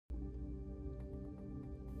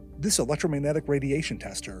This electromagnetic radiation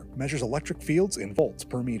tester measures electric fields in volts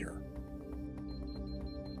per meter.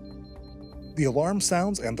 The alarm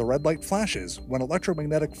sounds and the red light flashes when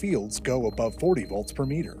electromagnetic fields go above 40 volts per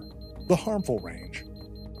meter, the harmful range.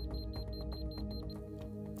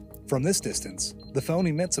 From this distance, the phone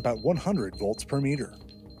emits about 100 volts per meter.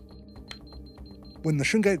 When the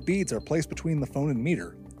Shungite beads are placed between the phone and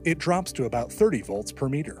meter, it drops to about 30 volts per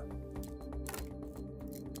meter.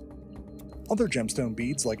 Other gemstone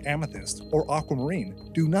beads like amethyst or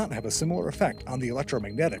aquamarine do not have a similar effect on the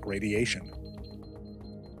electromagnetic radiation.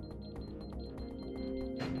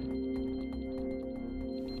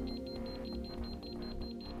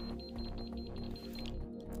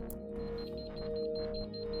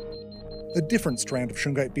 A different strand of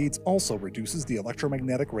Shungite beads also reduces the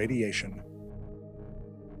electromagnetic radiation.